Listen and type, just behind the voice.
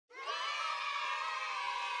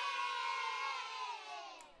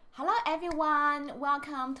Hello everyone,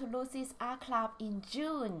 welcome to Lucy's Art Club in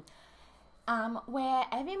June, where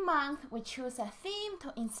every month we choose a theme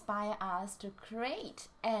to inspire us to create,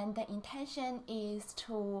 and the intention is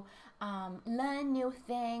to learn new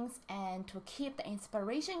things and to keep the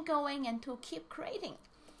inspiration going and to keep creating.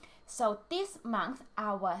 So this month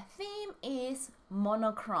our theme is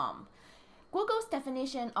monochrome. Google's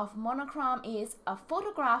definition of monochrome is a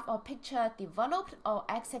photograph or picture developed or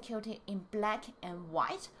executed in black and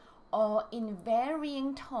white or in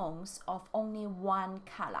varying tones of only one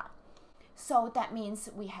color. So that means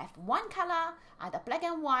we have one color, either black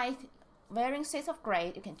and white, varying shades of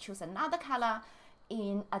gray. You can choose another color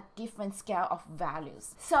in a different scale of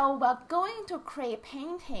values. So we're going to create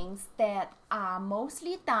paintings that are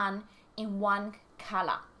mostly done in one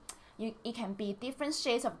color. It can be different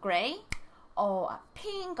shades of gray, or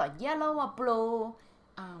pink or yellow or blue,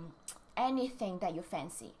 anything that you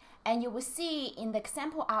fancy. And you will see in the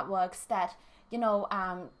example artworks that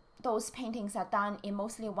those paintings are done in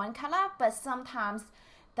mostly one color, but sometimes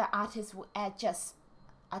the artist will add just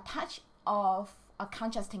a touch of a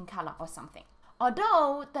contrasting color or something.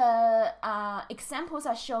 Although the examples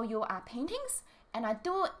I show you are paintings, and I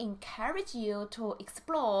do encourage you to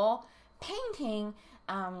explore painting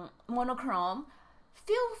monochrome,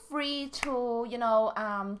 feel free to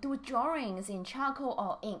do drawings in charcoal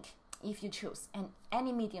or ink if you choose, and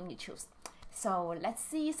any medium you choose. So let's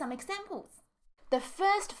see some examples. The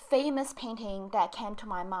first famous painting that came to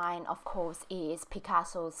my mind, of course, is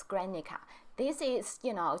Picasso's Guernica. This is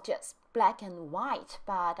just black and white,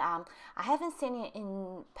 but I haven't seen it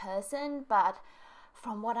in person, but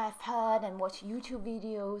from what I've heard and watched YouTube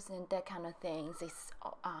videos and that kind of things, it's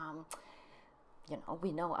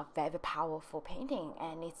we know a very powerful painting,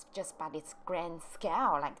 and it's just by its grand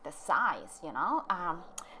scale, like the size,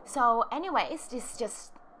 So anyways, this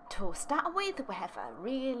just to start with, we have a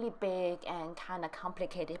really big and kind of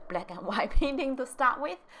complicated black and white painting to start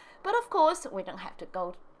with. But of course, we don't have to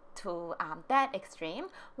go to that extreme.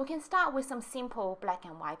 We can start with some simple black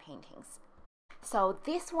and white paintings. So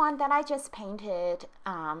this one that I just painted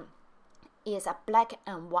is a black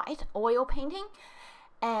and white oil painting.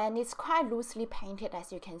 And it's quite loosely painted,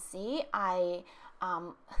 as you can see. I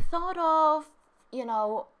thought of,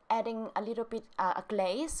 adding a little bit, a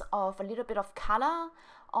glaze of a little bit of color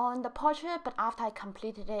on the portrait, but after I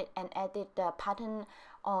completed it and added the pattern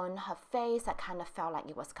on her face, I kind of felt like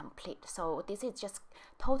it was complete. So this is just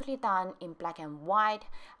totally done in black and white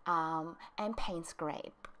and paints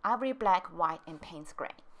gray. Ivory black, white, and paints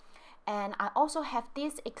gray. And I also have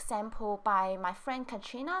this example by my friend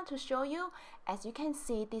Katrina to show you. As you can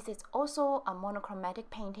see, this is also a monochromatic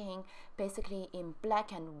painting, basically in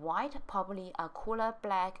black and white, probably a cooler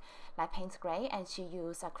black like paints gray, and she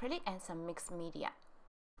used acrylic and some mixed media.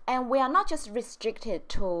 And we are not just restricted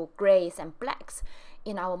to grays and blacks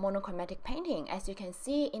in our monochromatic painting. As you can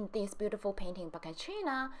see in this beautiful painting by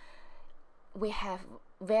Katrina, we have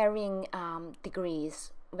varying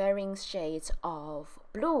degrees, varying shades of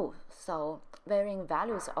blue, so varying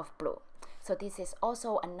values of blue. So this is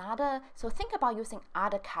also another, so think about using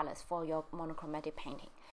other colors for your monochromatic painting.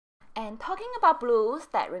 And talking about blues,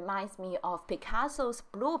 that reminds me of Picasso's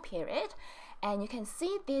blue period. And you can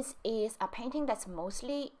see this is a painting that's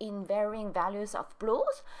mostly in varying values of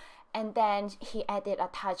blues. And then he added a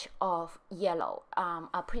touch of yellow,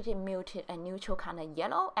 a pretty muted and neutral kind of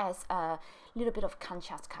yellow as a little bit of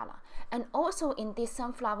contrast color. And also in this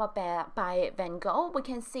Sunflower Bear by Van Gogh, we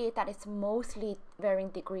can see that it's mostly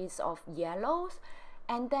varying degrees of yellows,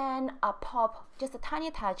 and then a pop, just a tiny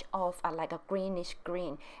touch of like a greenish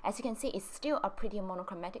green. As you can see, it's still a pretty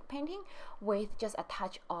monochromatic painting with just a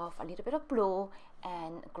touch of a little bit of blue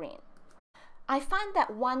and green. I find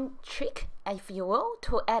that one trick, if you will,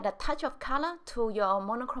 to add a touch of color to your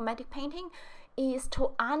monochromatic painting is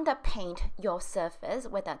to underpaint your surface,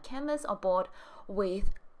 whether canvas or board, with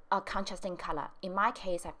a contrasting color. In my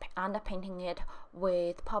case, I'm underpainting it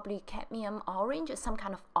with probably cadmium orange, some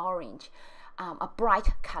kind of orange, a bright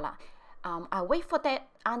color. I wait for that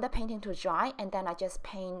underpainting to dry, and then I just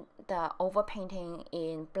paint the overpainting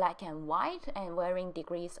in black and white and varying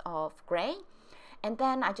degrees of gray. And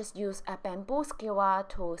then I just use a bamboo skewer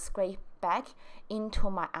to scrape back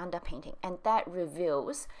into my underpainting, and that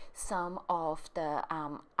reveals some of the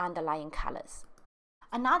underlying colors.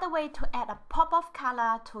 Another way to add a pop of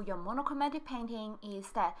color to your monochromatic painting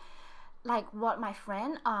is that, like what my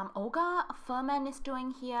friend Olga Furman is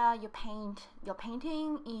doing here, you paint your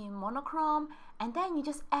painting in monochrome, and then you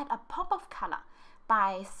just add a pop of color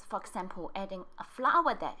by, for example, adding a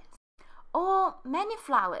flower there. Or many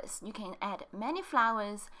flowers. You can add many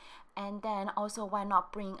flowers, and then also why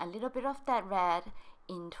not bring a little bit of that red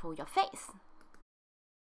into your face.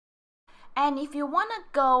 And if you want to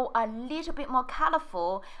go a little bit more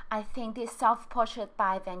colorful, I think this self-portrait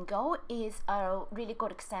by Van Gogh is a really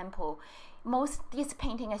good example. This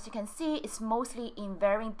painting, as you can see, is mostly in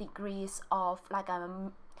varying degrees of like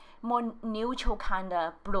a more neutral kind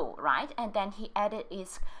of blue, right? And then he added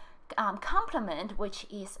his complement, which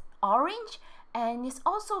is orange, and it's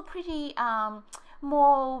also pretty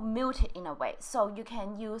more muted in a way. So you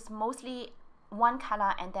can use mostly one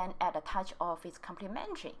color and then add a touch of its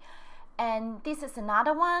complementary. And this is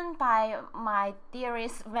another one by my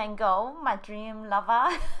dearest Van Gogh, my dream lover.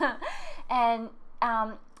 And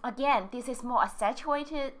again, this is more a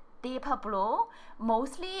saturated, deeper blue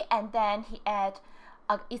mostly, and then he add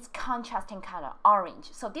its contrasting color, orange.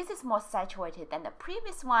 So this is more saturated than the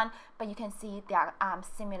previous one, but you can see they are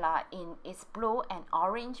similar in its blue and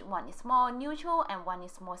orange. One is more neutral and one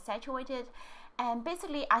is more saturated. And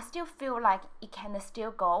basically, I still feel like it can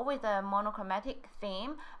still go with a monochromatic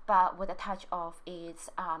theme, but with a touch of its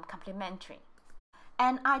complementary.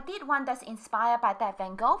 And I did one that's inspired by that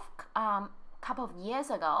Van Gogh couple of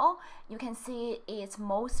years ago. You can see it's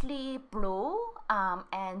mostly blue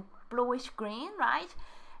and bluish green, right?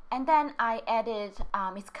 And then I added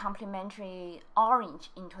its complementary orange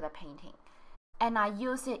into the painting. And I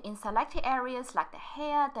use it in selected areas like the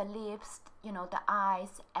hair, the lips, the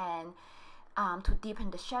eyes, and to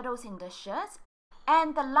deepen the shadows in the shirts.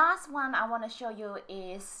 And the last one I want to show you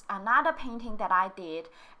is another painting that I did,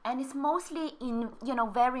 and it's mostly in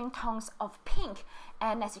varying tones of pink.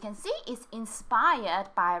 And as you can see, it's inspired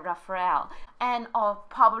by Raphael, or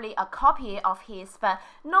probably a copy of his, but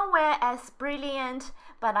nowhere as brilliant.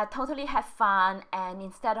 But I totally have fun, and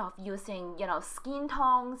instead of using skin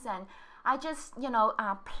tones, and I just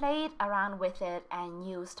played around with it and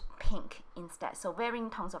used pink instead, so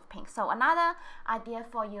varying tones of pink. So another idea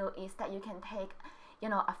for you is that you can take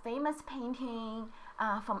a famous painting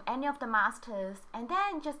from any of the masters, and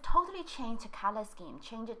then just totally change the color scheme,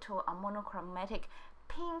 change it to a monochromatic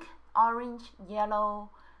pink, orange, yellow,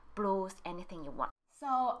 blues, anything you want.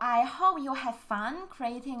 So I hope you have fun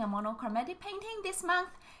creating a monochromatic painting this month,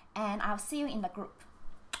 and I'll see you in the group.